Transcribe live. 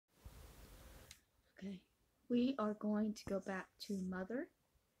Okay, we are going to go back to Mother.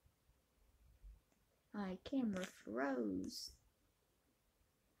 My camera froze.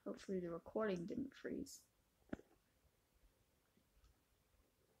 Hopefully the recording didn't freeze.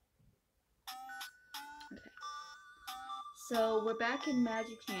 Okay, so we're back in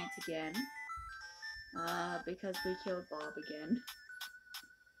Magic Ant again, because we killed Bob again.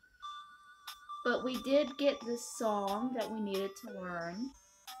 But we did get the song that we needed to learn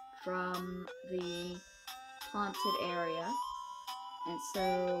from the haunted area. And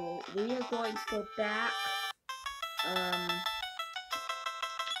so we are going to go back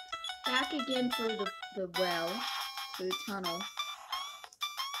again through the well, through the tunnel.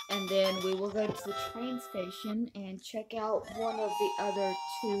 And then we will go to the train station and check out one of the other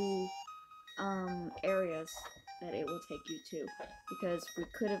two areas that it will take you to. Because we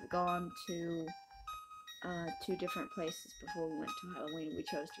could have gone to two different places before we went to Halloween. We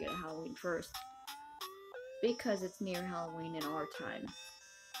chose to go to Halloween first because it's near Halloween in our time.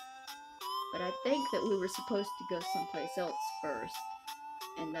 But I think that we were supposed to go someplace else first,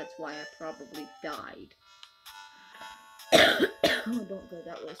 and that's why I probably died. Oh, don't go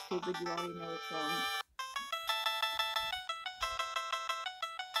that way, stupid. You already know it's wrong.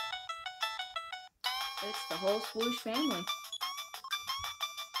 It's the whole Swoosh family.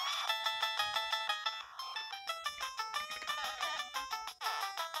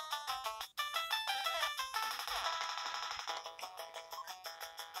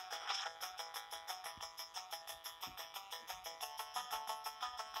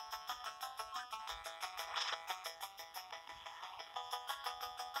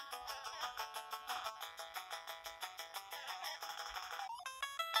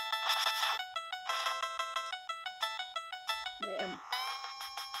 Damn.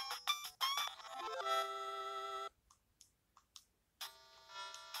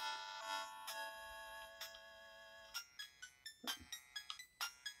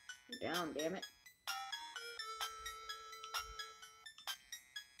 Down, damn it.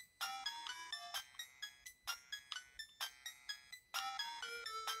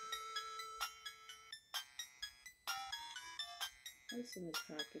 What's in this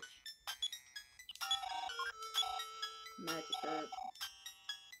package? Magic herb.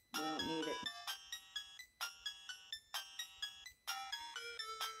 We don't need it.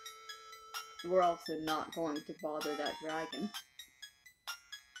 We're also not going to bother that dragon.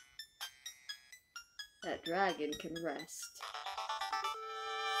 That dragon can rest.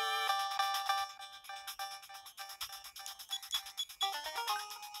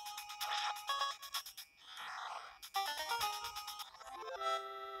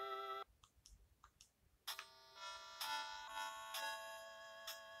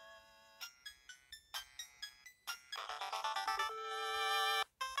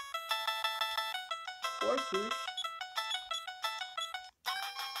 Or Swoosh.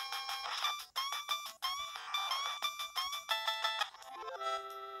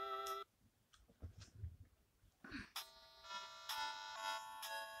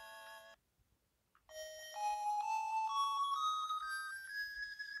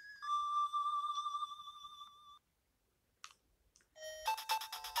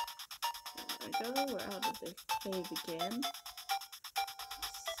 There we go, we're out of the cave again.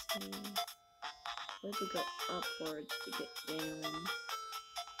 Let's see. Where do we go upwards to get down?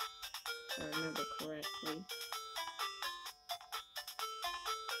 If I remember correctly.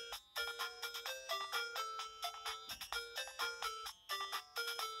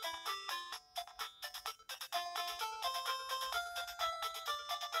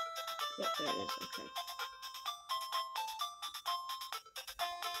 Yep, there it is, okay.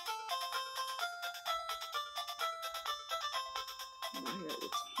 Now here at the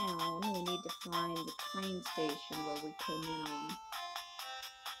town, we need to find the train station where we came in.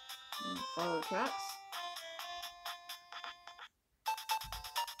 And follow the tracks.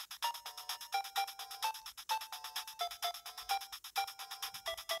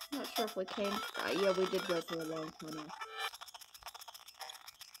 Not sure if we came. Yeah, we did go through a long tunnel.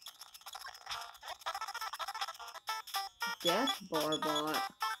 Death Barbot.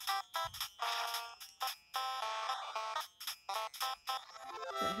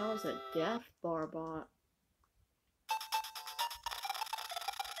 What the hell is a Death Barbot?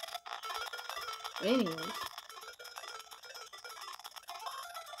 Anyways.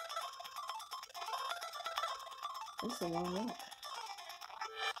 This is a long walk.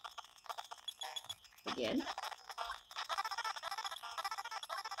 Again?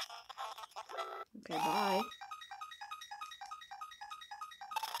 Okay, bye.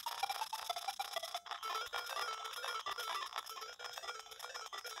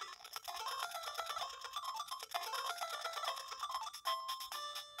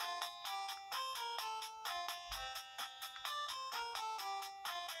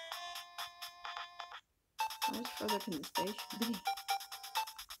 How much further can the station be?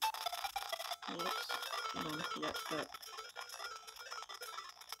 Whoops. Hold on, we got stuck.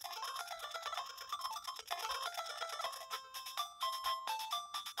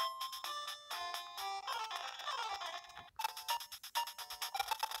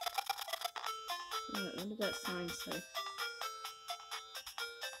 Alright, what did that sign say?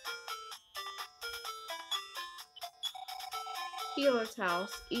 Healer's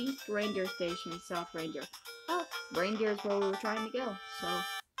House, East Reindeer Station, South Reindeer. Oh, Reindeer is where we were trying to go, so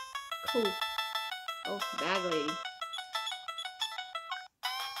cool. Oh, bag lady.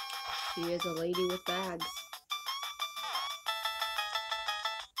 She is a lady with bags.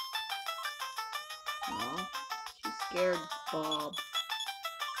 Aw, she's scared Bob.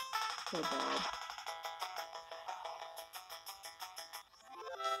 Poor Bob.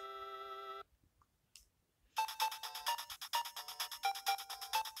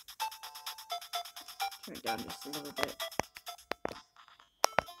 Turn it down just a little bit.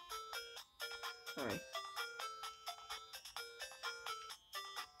 Sorry.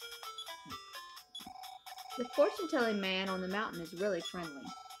 The fortune-telling man on the mountain is really friendly.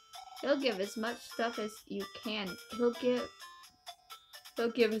 He'll give as much stuff as you can. He'll give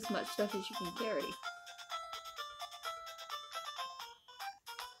as much stuff as you can carry.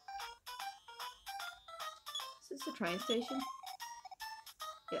 Is this a train station?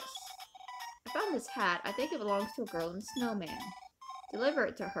 Yes. I found this hat. I think it belongs to a girl in Snowman. Deliver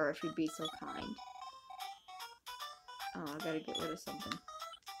it to her if you'd be so kind. Oh, I gotta get rid of something.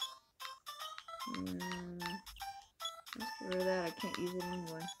 Let's get rid of that. I can't use it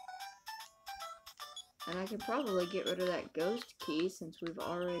anyway. And I can probably get rid of that ghost key since we've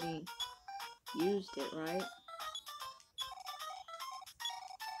already used it, right?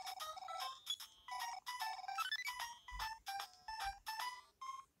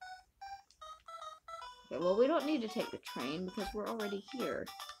 Okay, well, we don't need to take the train because we're already here.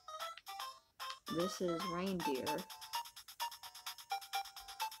 This is Reindeer.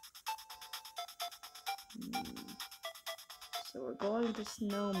 So we're going to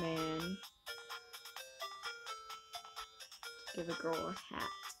Snowman. Give a girl a hat.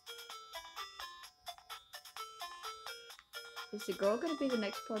 Is the girl going to be the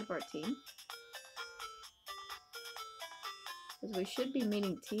next part of our team? Because we should be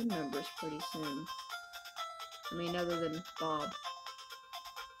meeting team members pretty soon. I mean, other than Bob.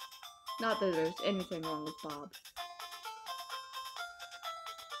 Not that there's anything wrong with Bob.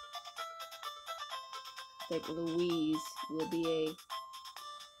 I think Louise will be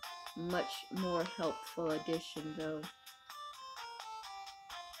a much more helpful addition, though.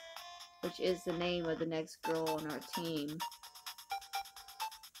 Which is the name of the next girl on our team.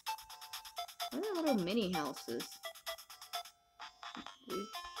 What are little mini houses? These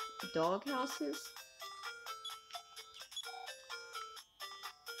dog houses?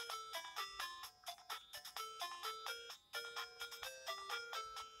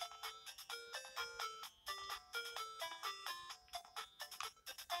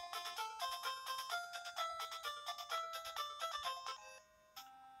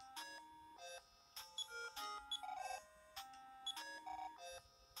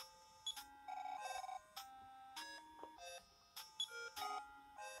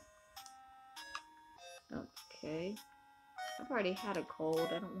 Okay. I've already had a cold.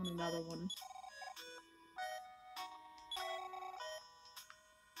 I don't want another one.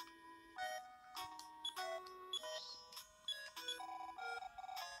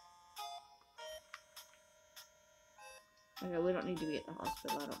 Okay, we don't need to be at the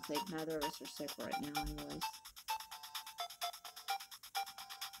hospital, I don't think. Neither of us are sick right now anyways.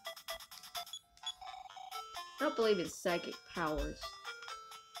 I don't believe in psychic powers.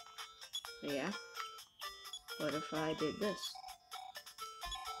 Yeah? What if I did this?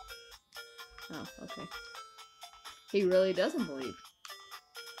 Oh, okay. He really doesn't believe.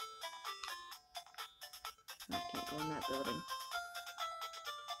 I can't go in that building.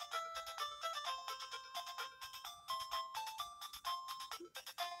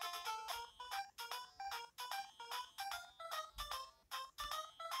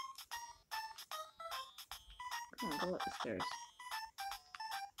 Come on, go up the stairs.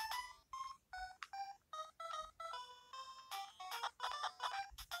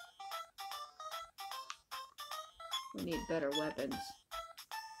 We need better weapons.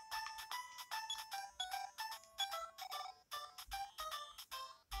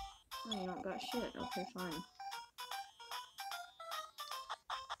 Oh, you don't got shit. Okay, fine.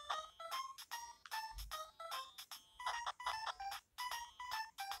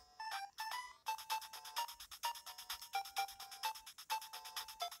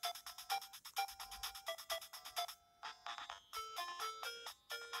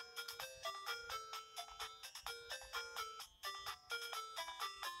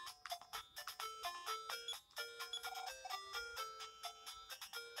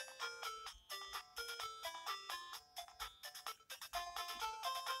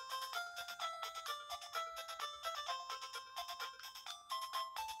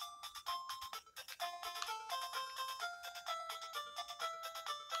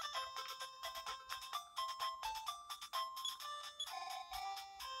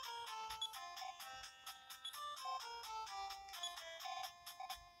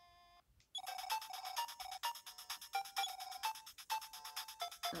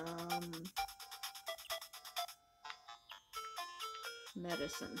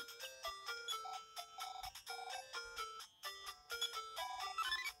 Medicine.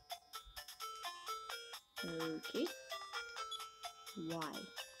 Okay. Why?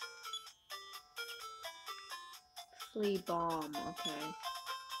 Flea bomb, okay.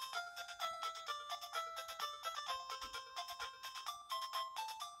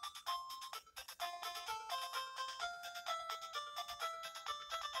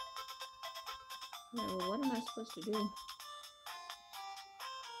 Well, what am I supposed to do?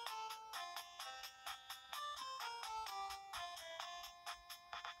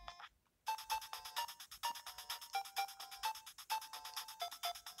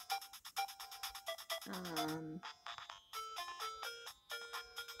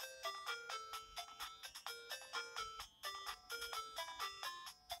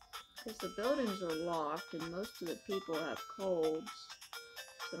 Because the buildings are locked and most of the people have colds.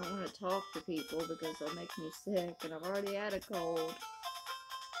 So I don't want to talk to people because they'll make me sick and I've already had a cold.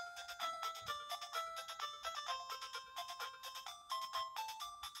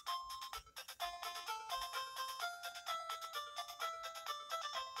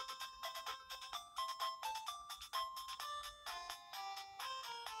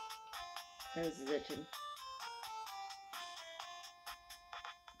 Nose is itching.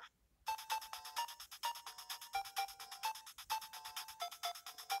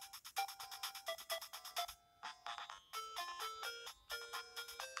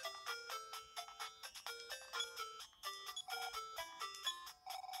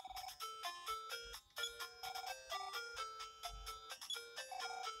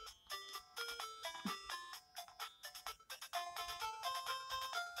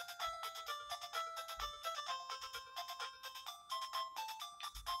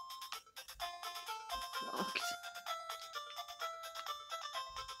 Locked.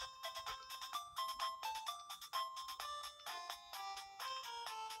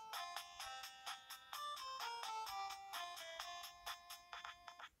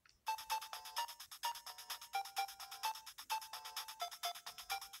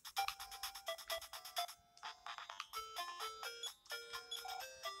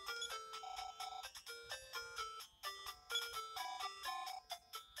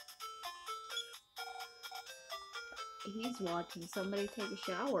 He's watching somebody take a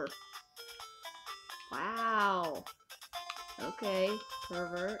shower. Wow. Okay,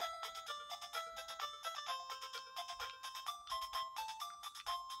 pervert.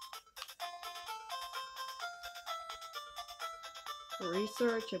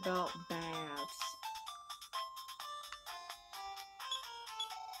 Research about baths.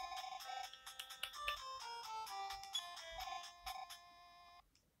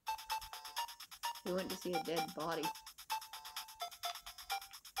 We went to see a dead body.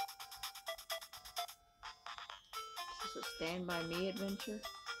 Is this a Stand By Me adventure?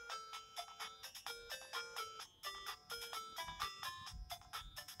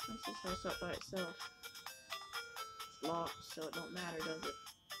 What's this house up by itself? It's locked, so it don't matter, does it?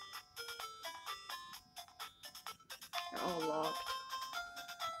 They're all locked.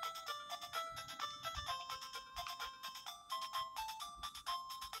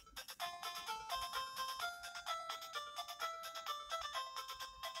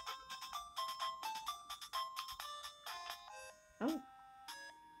 Oh.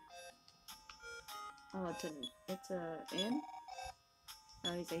 Oh, it's a inn?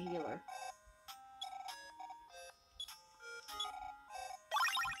 Oh, he's a healer.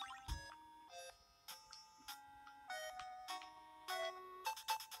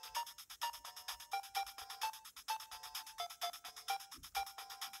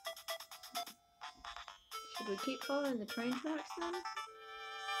 Should we keep following the train tracks then?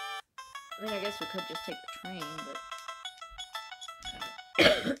 I mean, I guess we could just take the train, but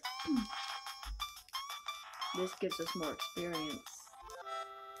this gives us more experience.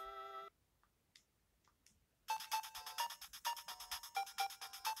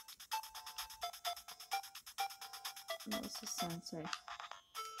 What's the sign say?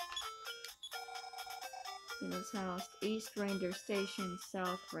 Tina's house, East Reindeer Station,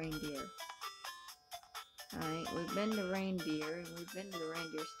 South Reindeer. Alright, we've been to Reindeer, and we've been to the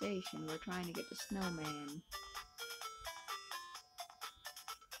Reindeer Station. We're trying to get to Snowman.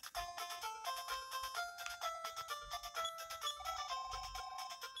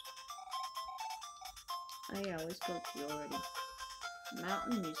 Oh yeah, we spoke to you already.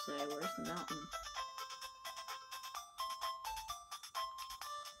 Mountain, you say? Where's the mountain?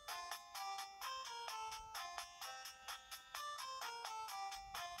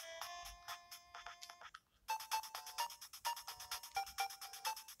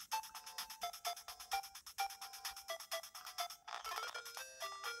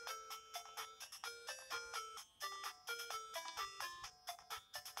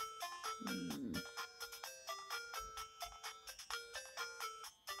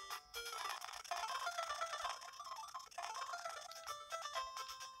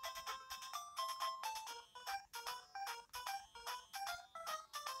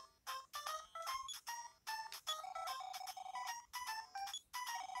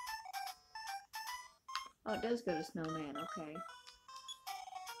 Oh, it does go to Snowman, okay.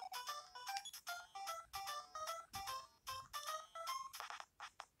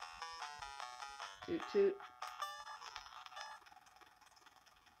 Toot toot.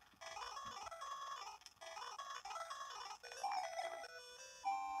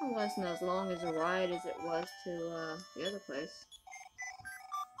 It wasn't as long as a ride as it was to the other place.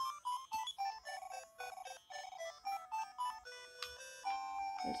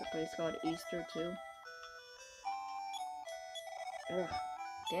 There's a place called Easter too. Ugh,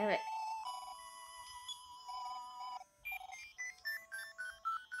 damn it.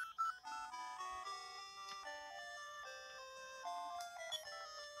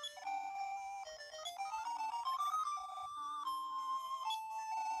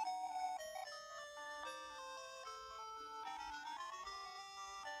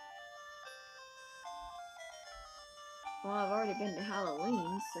 Well, I've already been to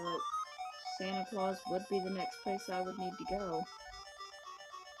Halloween, so Santa Claus would be the next place I would need to go.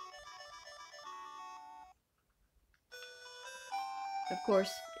 Of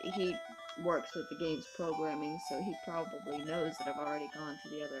course, he works with the game's programming, so he probably knows that I've already gone to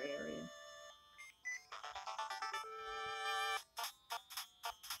the other area.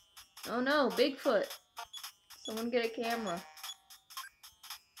 Oh no, Bigfoot! Someone get a camera.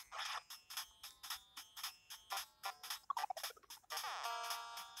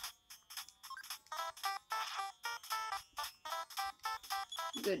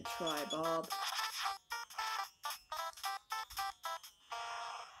 Good try, Bob.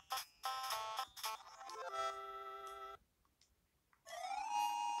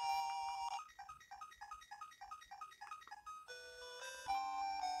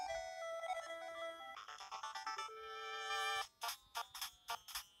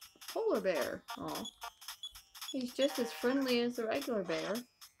 Polar bear. Aw. He's just as friendly as the regular bear.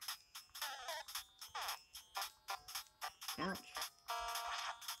 Ouch.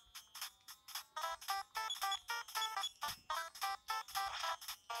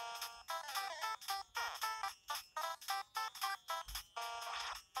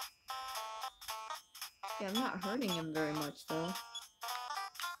 Yeah, I'm not hurting him very much, though.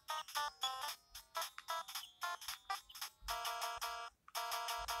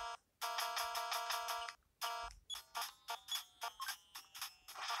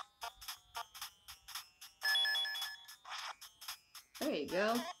 There you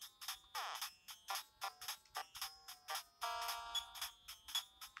go.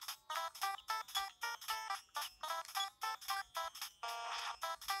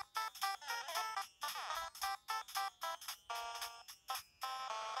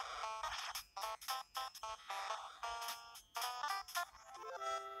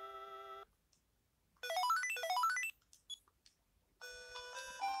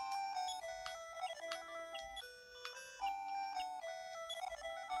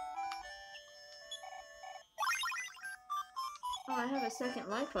 Oh, I have a second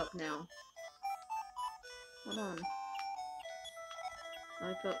life up now. Hold on.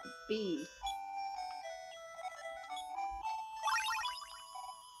 Life up B.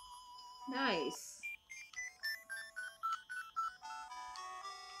 Nice.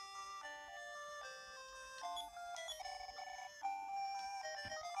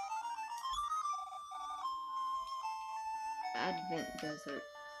 Advent Desert.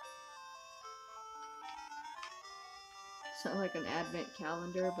 Sound like an advent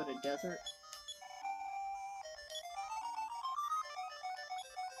calendar, but a desert.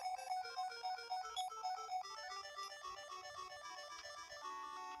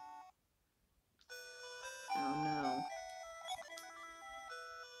 Oh no.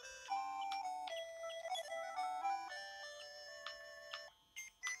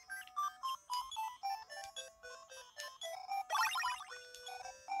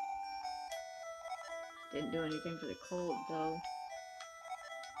 Didn't do anything for the cold, though.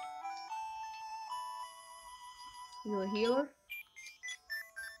 You a healer?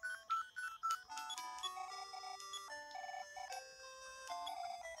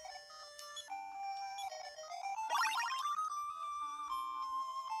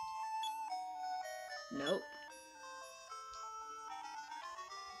 Nope.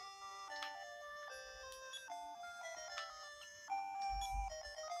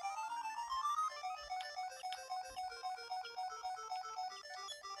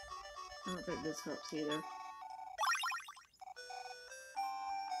 I don't think this helps either.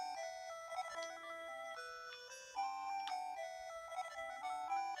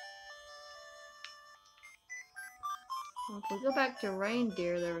 Well, if we go back to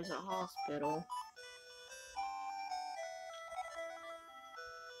Reindeer, there was a hospital.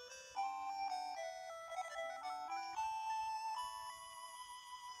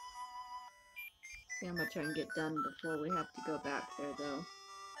 See how much I can get done before we have to go back there, though.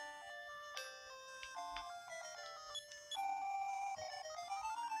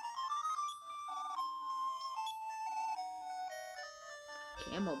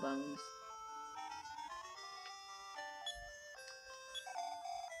 Camel bones.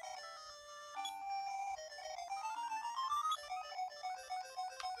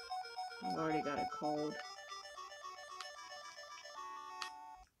 I've already got a cold.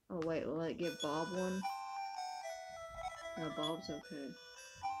 Oh wait, will it give Bob one? No, Bob's okay.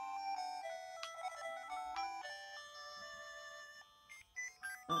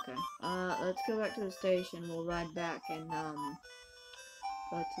 Okay. Let's go back to the station. We'll ride back and,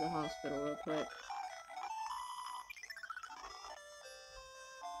 go to the hospital real quick.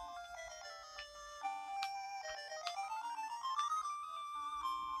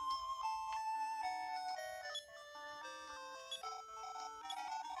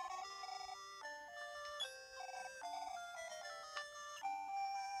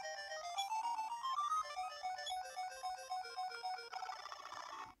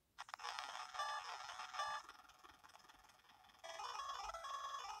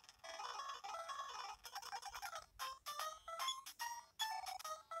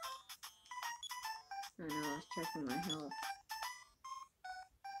 I know, I was checking my health.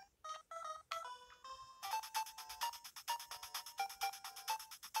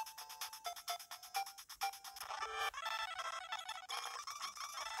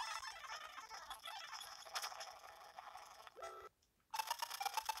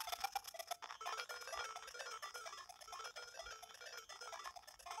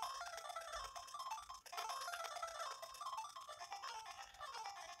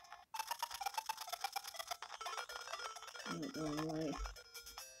 Ain't going away.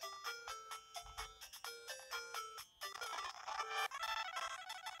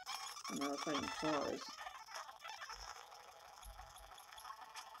 And now we're fighting cars.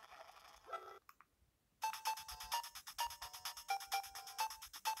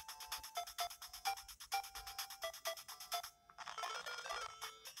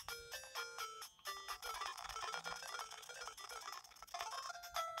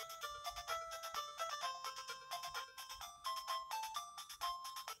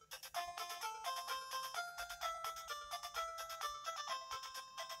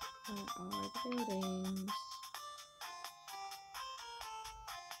 Where are the buildings?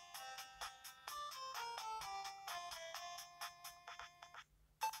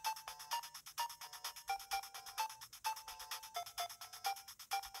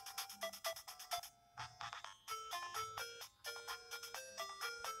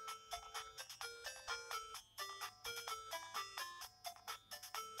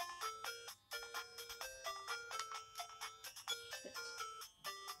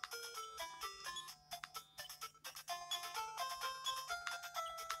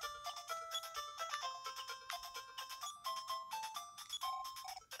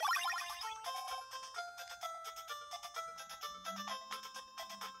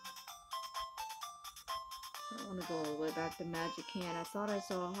 I don't want to go all the way back to Magic Hand. I thought I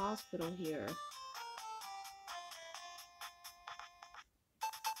saw a hospital here.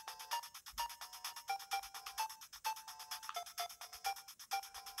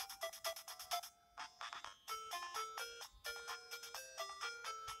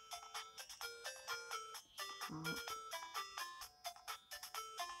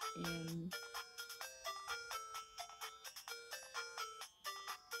 In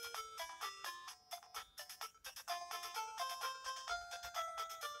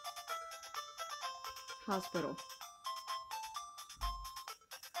hospital.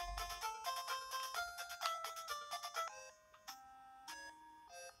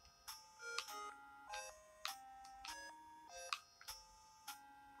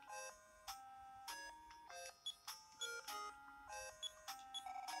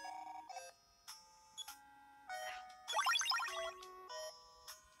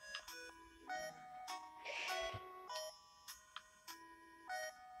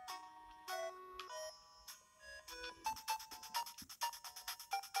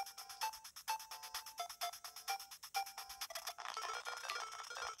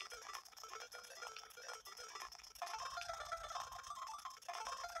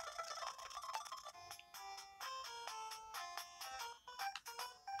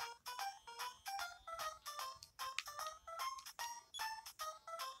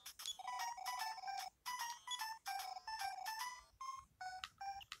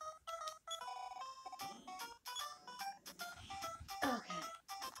 Okay.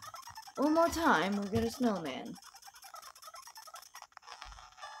 One more time, we'll get a snowman.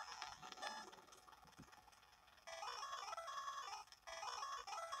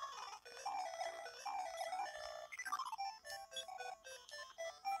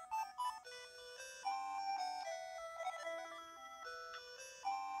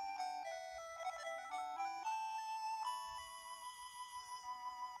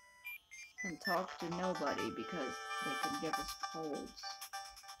 and talk to nobody because they can give us colds.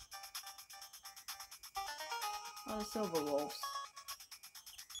 Oh, the silver wolves.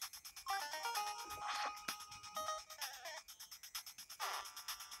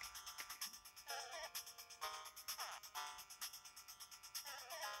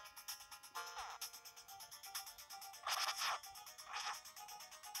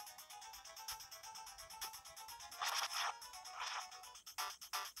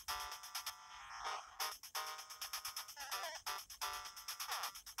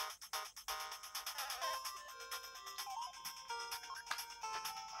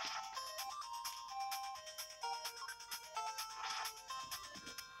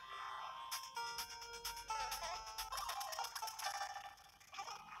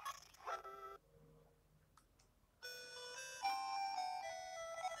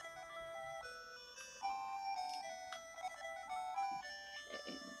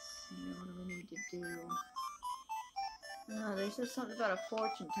 Let's see, what do we need to do? Oh, there's just something about a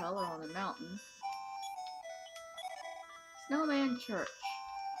fortune teller on the mountain. Snowman Church.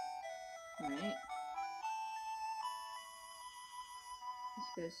 Alright.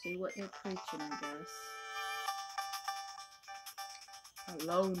 Let's go see what they're preaching, I guess. A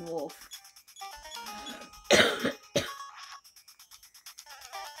lone wolf.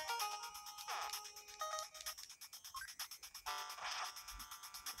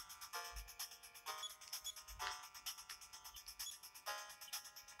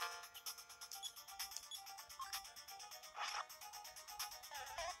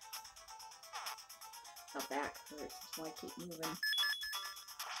 My back hurts, so I keep moving.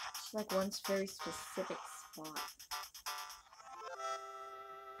 It's like one very specific spot.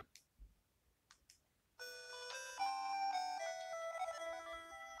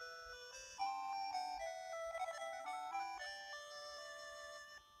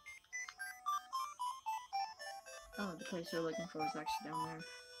 Oh, the place we're looking for is actually down there.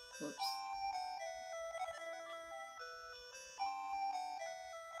 Whoops.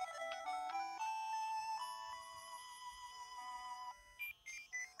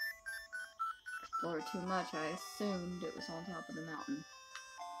 Explored too much, I assumed it was on top of the mountain.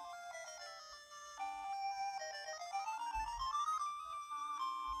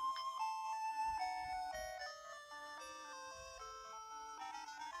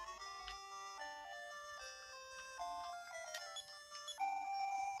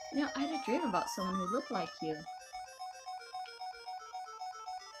 You know, I had a dream about someone who looked like you.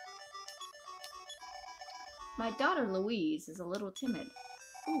 My daughter Louise is a little timid.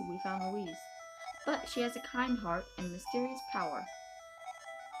 Ooh, we found Louise. But she has a kind heart and mysterious power.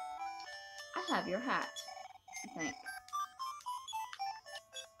 I have your hat, I think.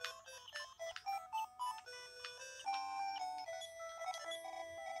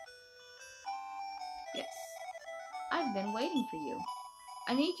 Yes. I've been waiting for you.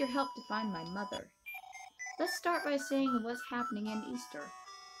 I need your help to find my mother. Let's start by seeing what's happening in Easter.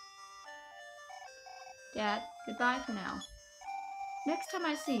 Dad, goodbye for now. Next time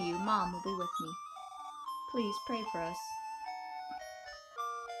I see you, Mom will be with me. Please pray for us.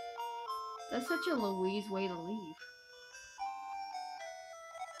 That's such a Louise way to leave.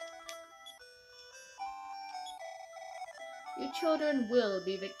 Your children will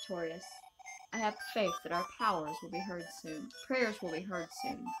be victorious. I have faith that our prayers will be heard soon.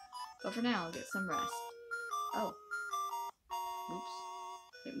 But for now, get some rest. Oh.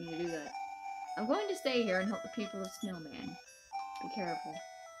 Oops. Didn't mean to do that. I'm going to stay here and help the people of Snowman. Be careful.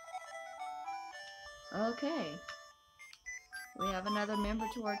 Okay. We have another member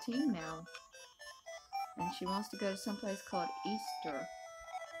to our team now. And she wants to go to someplace called Easter.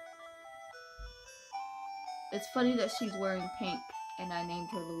 It's funny that she's wearing pink, and I named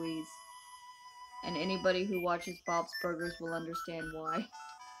her Louise. And anybody who watches Bob's Burgers will understand why.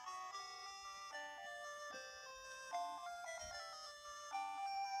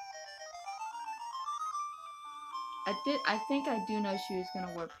 I think I do know she was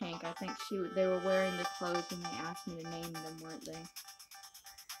gonna wear pink. I think they were wearing the clothes when they asked me to name them, weren't they?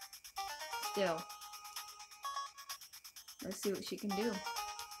 Still. Let's see what she can do.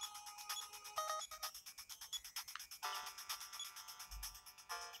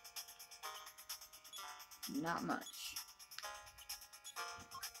 Not much.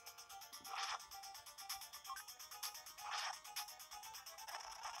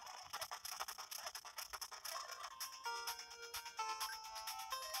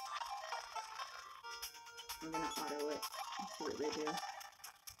 I'm gonna auto it and see what they do.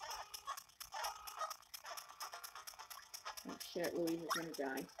 Oh shit, Louise is gonna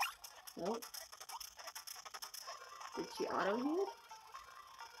die. Nope. Did she auto heal?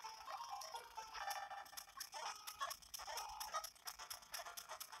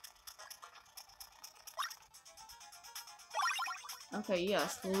 Okay,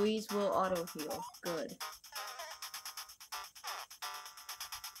 yes, Louise will auto heal. Good.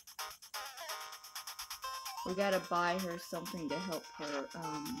 We gotta buy her something to help her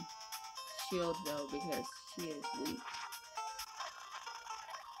shield though, because she is weak.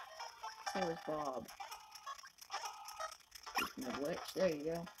 So is Bob. Speaking of which, there you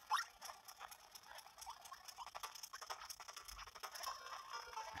go.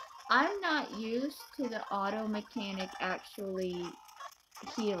 I'm not used to the auto mechanic actually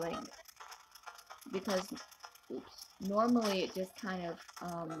healing, because oops, normally it just kind of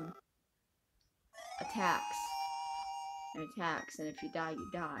attacks and if you die, you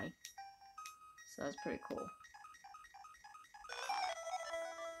die. So that's pretty cool.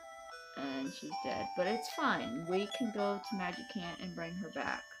 And she's dead, but it's fine. We can go to Magic Ant and bring her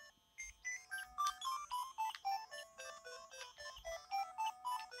back.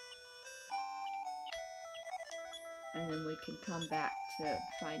 And then we can come back to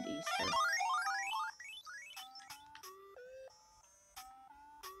find Easter.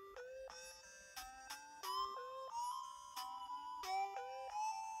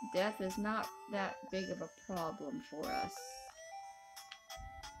 Death is not that big of a problem for us,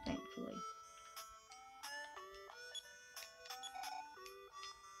 thankfully.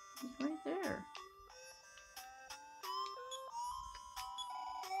 He's right there.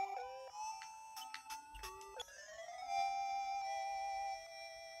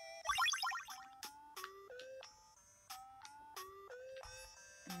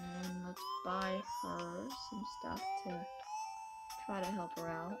 And let's buy her some stuff to try to help her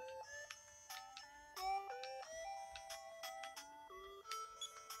out.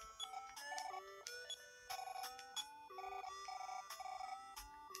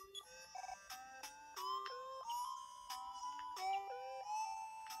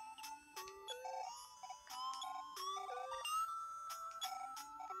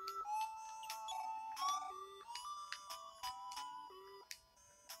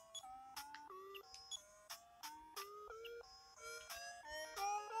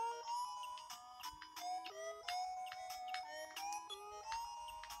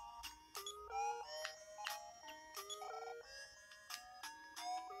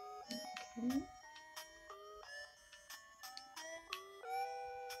 Okay.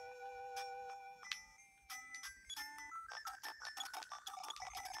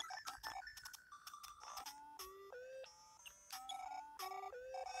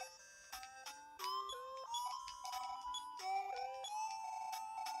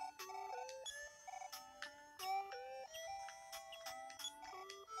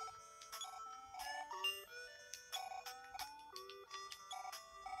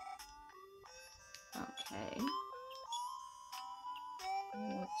 Okay.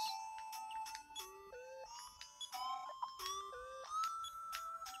 Let's...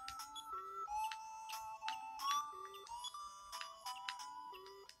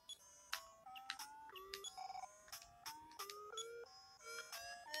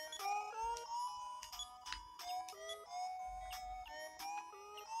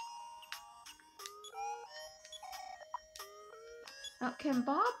 Now, can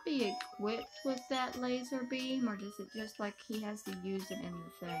Bob be equipped with that laser beam, or does it just like he has to use it in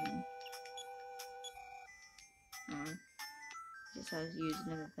the thing? Just has to use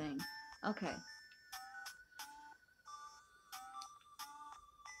it in the thing. Okay.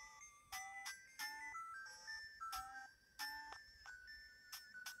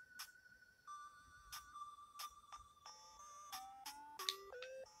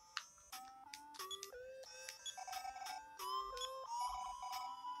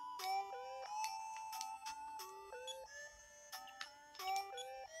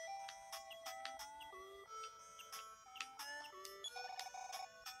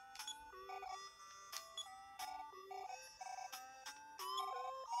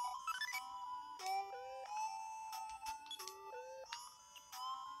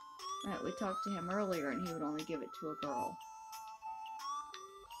 Right, we talked to him earlier and he would only give it to a girl.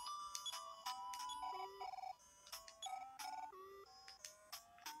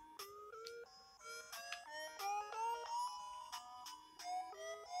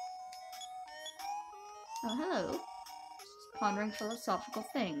 Oh, hello. Just pondering philosophical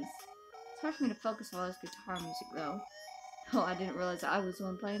things. It's hard for me to focus on all this guitar music, though. Oh, I didn't realize I was the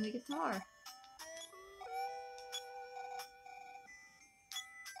one playing the guitar.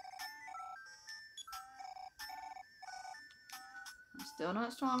 I'm still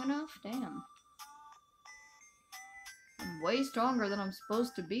not strong enough? Damn. I'm way stronger than I'm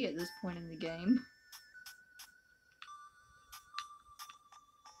supposed to be at this point in the game.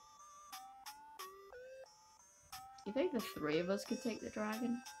 You think the three of us could take the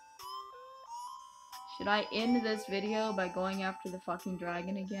dragon? Should I end this video by going after the fucking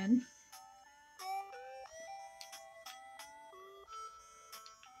dragon again?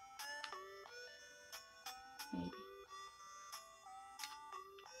 Maybe.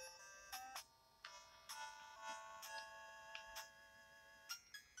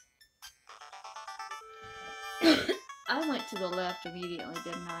 I went to the left immediately,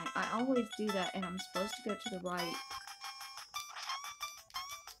 didn't I? I always do that, and I'm supposed to go to the right.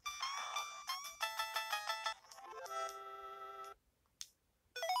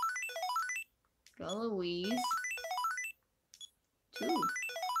 Go, Louise. 2,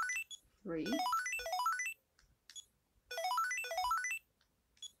 3.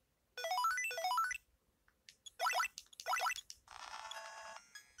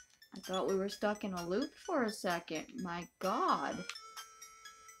 I thought we were stuck in a loop for a second. My God.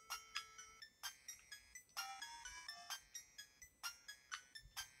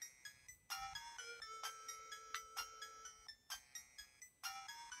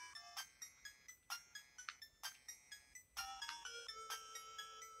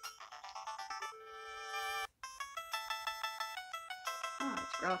 Ah,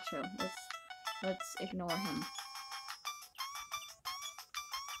 it's Groucho. Let's ignore him.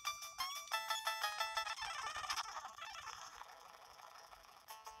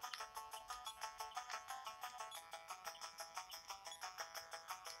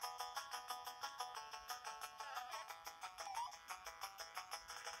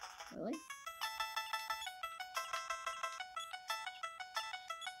 Really?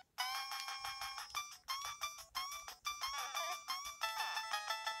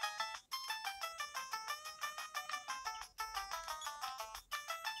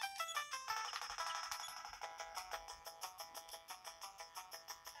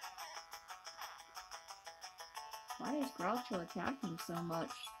 Why is Groucho attacking so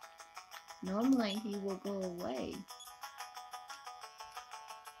much? Normally he will go away.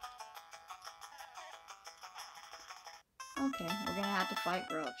 Okay, we're gonna have to fight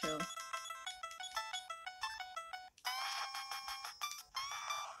Groucho.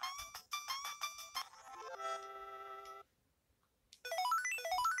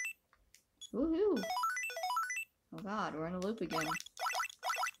 Woohoo! Oh God, we're in a loop again.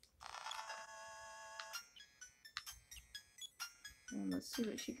 And let's see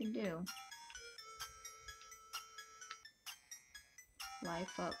what she can do.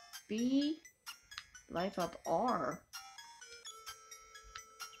 Life up B. Life up R.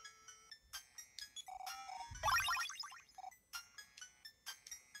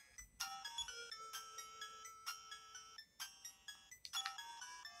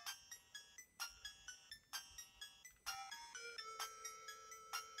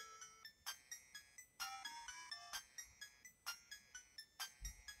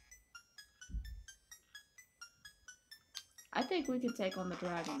 I think we could take on the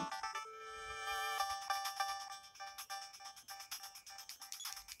dragon.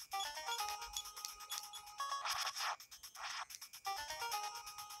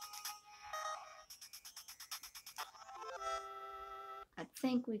 I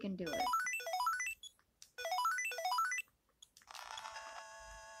think we can do it.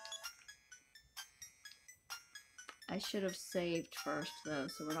 I should have saved first though,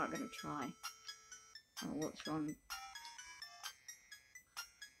 so we're not gonna try. Oh, what's wrong?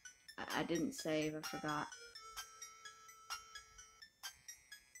 I didn't save, I forgot.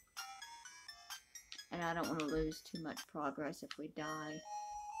 And I don't want to lose too much progress if we die.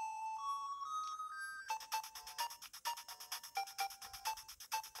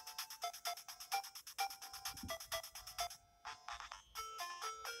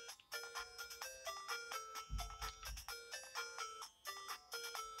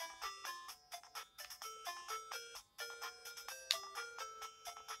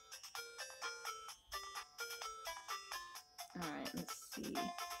 Alright, let's see.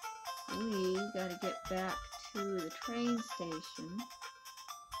 We gotta get back to the train station.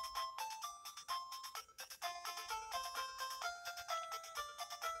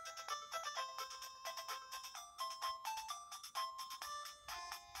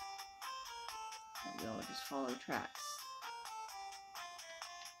 And we'll just follow tracks.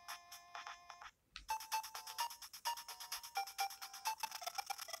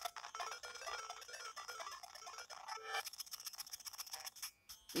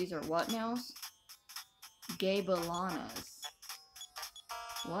 These are what now? Gabalanas.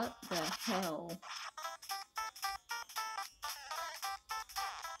 What the hell?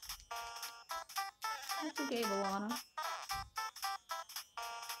 What's a gabalana?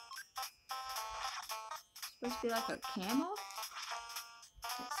 Supposed to be like a camo?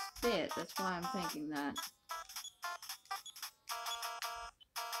 Spit, that's why I'm thinking that.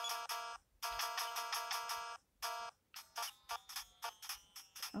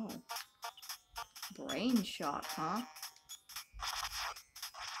 Oh. Brain shot, huh?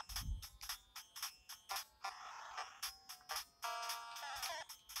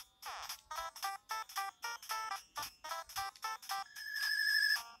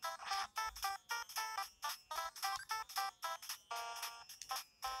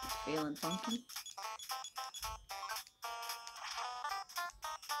 Feeling funky.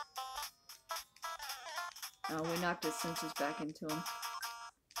 Oh, we knocked his senses back into him.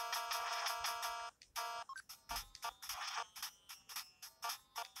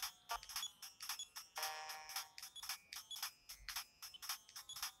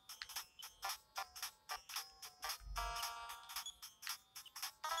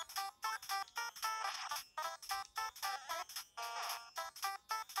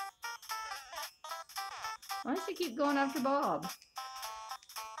 Why does he keep going after Bob?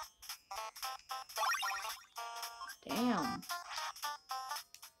 Damn.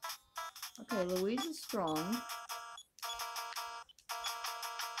 Okay, Louise is strong.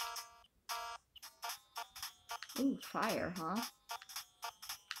 Ooh, fire, huh?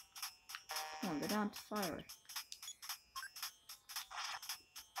 Come on, go down to fire.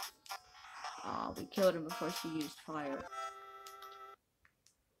 Aw, we killed him before she used fire.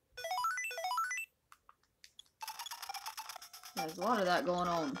 There's a lot of that going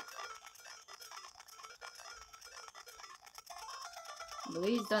on.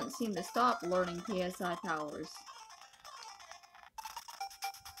 Louise doesn't seem to stop learning PSI powers.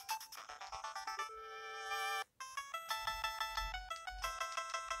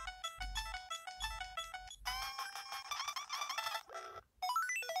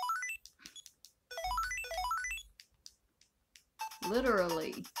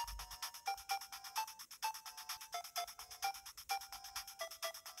 Literally.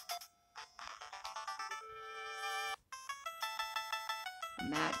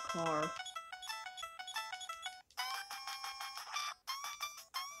 Mad car.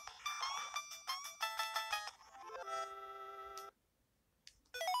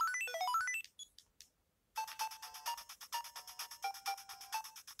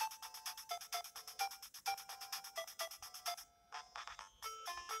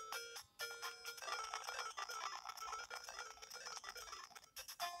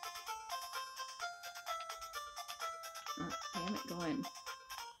 Oh, damn it, go in.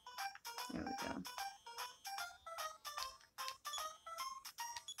 There we go.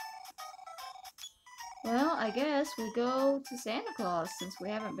 Well, I guess we go to Santa Claus since we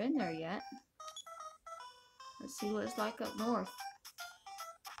haven't been there yet. Let's see what it's like up north.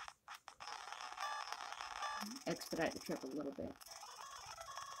 Expedite the trip a little bit.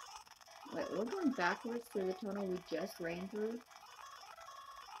 Wait, we're going backwards through the tunnel we just ran through?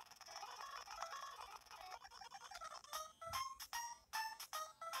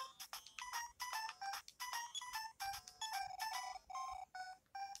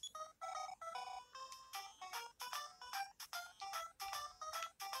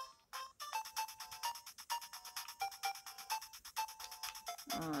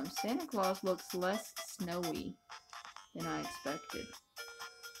 Santa Claus looks less snowy than I expected.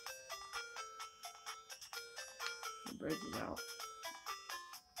 The bridge is out.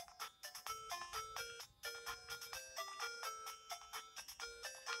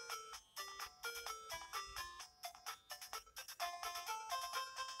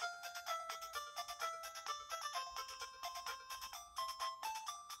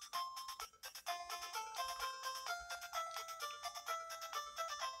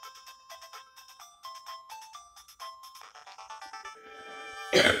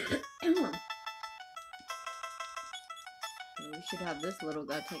 We should have this little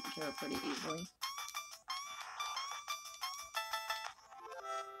guy taken care of pretty easily.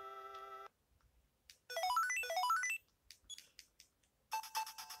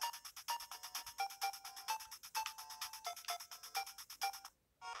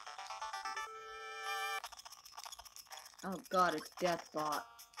 Oh god, it's Deathbot.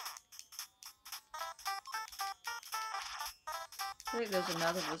 I think there's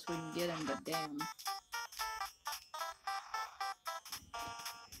enough of us we can get him, but damn.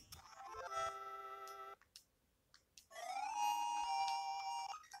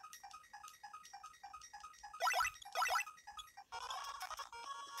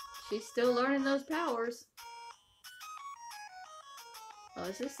 She's still learning those powers. Oh,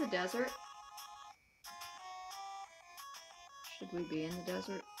 is this the desert? Should we be in the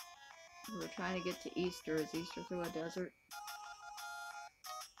desert? We're trying to get to Easter. Is Easter through a desert?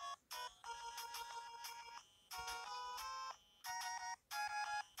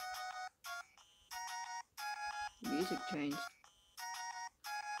 The music changed.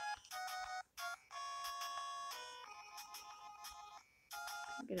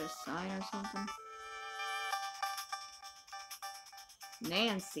 Get a sign or something.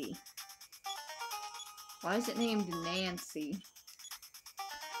 Nancy. Why is it named Nancy?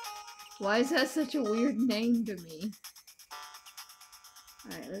 Why is that such a weird name to me?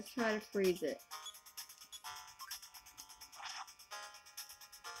 Alright, let's try to freeze it.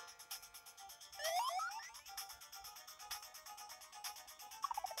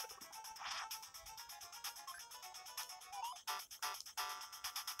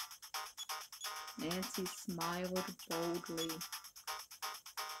 Nancy smiled boldly.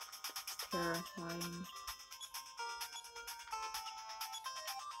 Terrifying.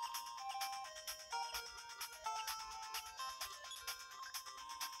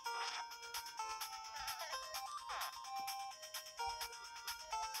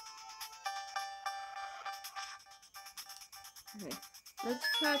 Okay, let's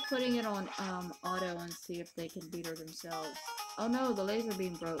try putting it on auto and see if they can beat her themselves. Oh no, the laser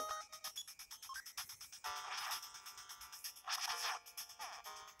beam broke.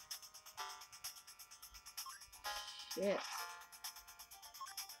 Shit.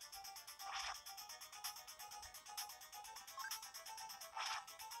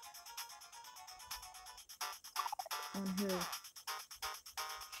 On who?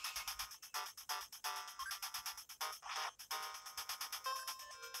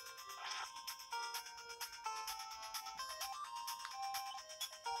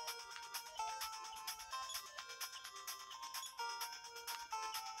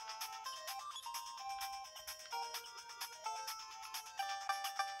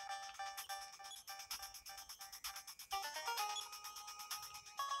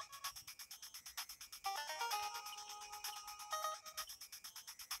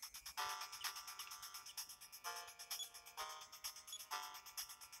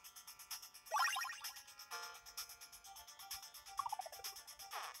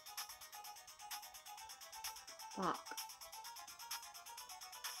 Fuck.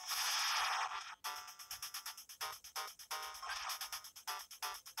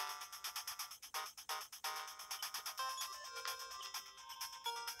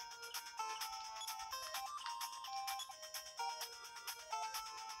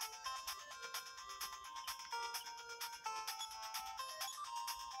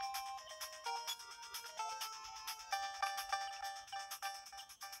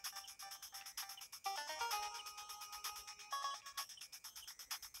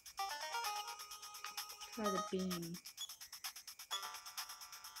 Try the beam.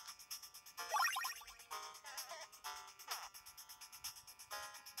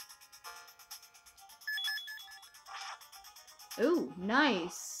 Ooh,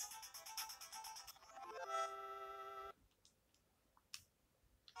 nice.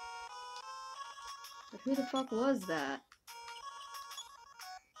 But who the fuck was that?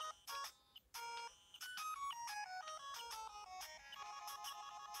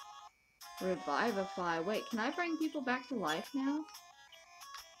 Revivify. Wait, can I bring people back to life now?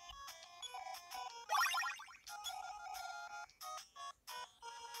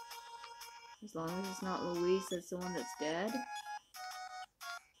 As long as it's not Luis that's the one that's dead.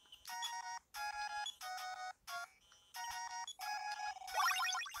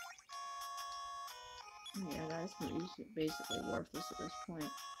 Yeah, that's basically worthless at this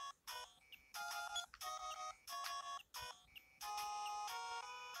point.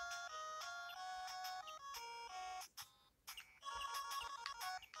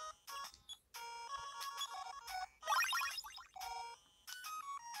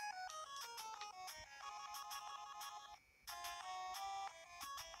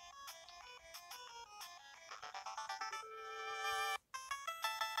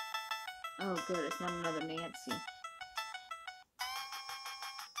 Oh, good, it's not another Nancy.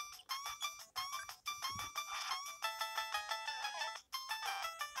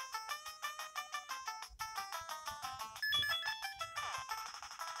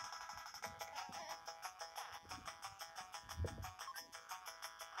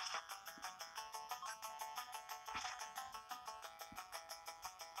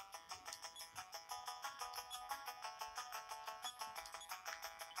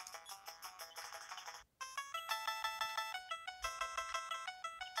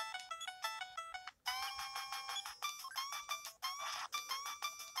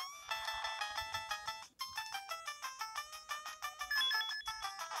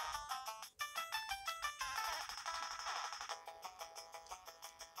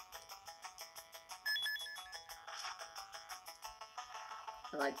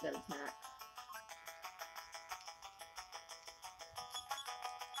 I like that attack.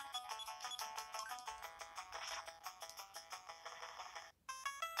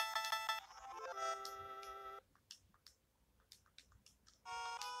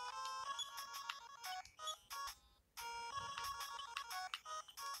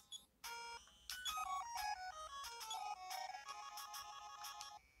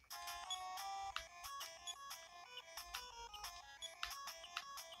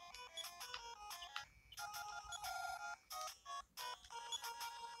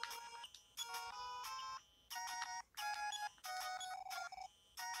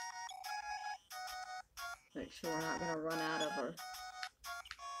 Make sure we're not going to run out of our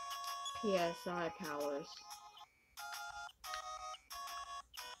PSI powers.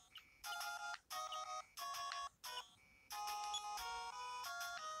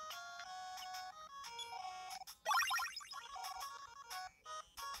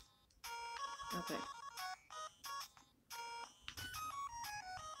 Okay.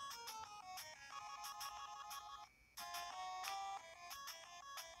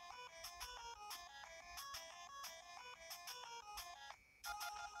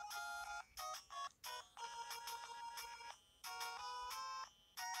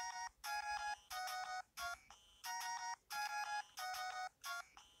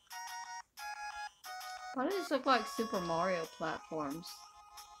 Why does this look like Super Mario platforms?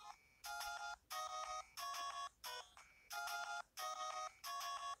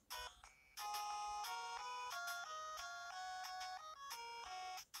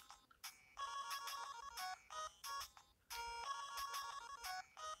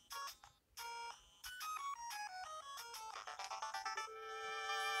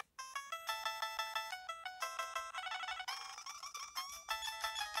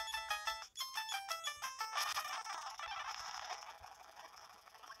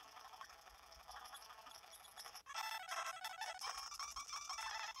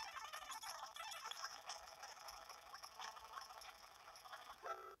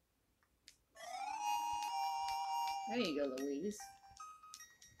 There you go, Louise.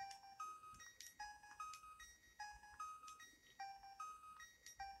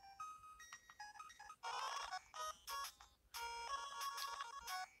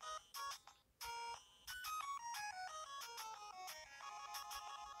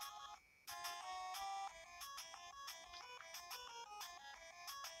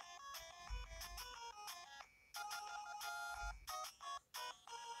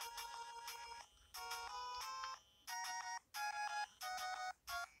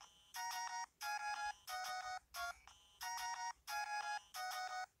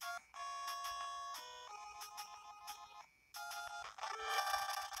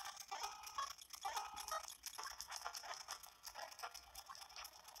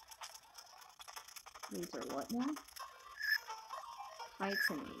 These are what now?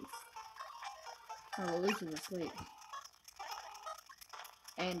 Titanies. Oh, Louise is asleep.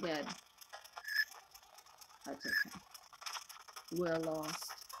 And dead. That's okay. We're lost.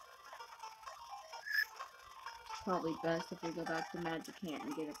 Probably best if we go back to Magic Hand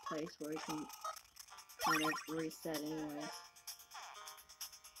and get a place where we can kind of reset anyways.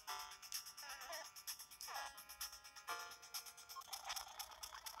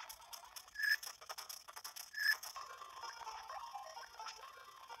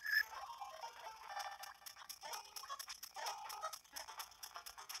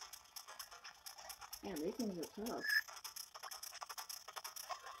 Yeah, these things are tough.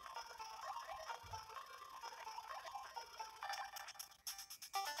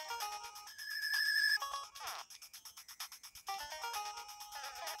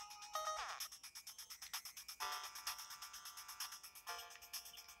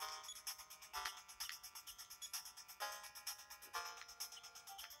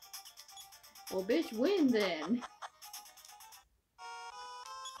 Well, bitch, win then.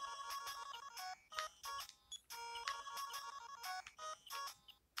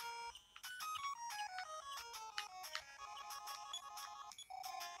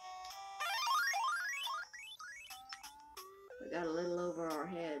 We got a little over our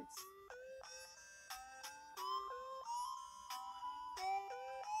heads.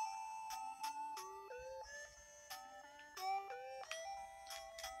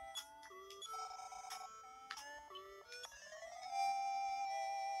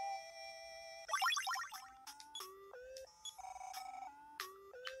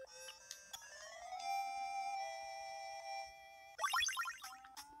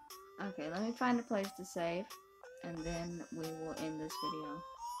 Okay, let me find a place to save, and then we will end this video.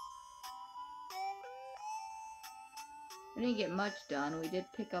 We didn't get much done. We did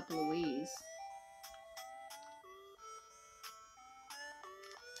pick up Louise.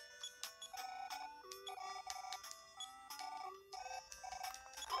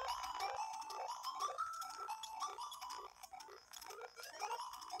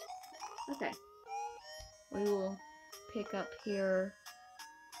 Okay. We will pick up here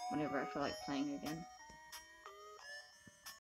whenever I feel like playing again.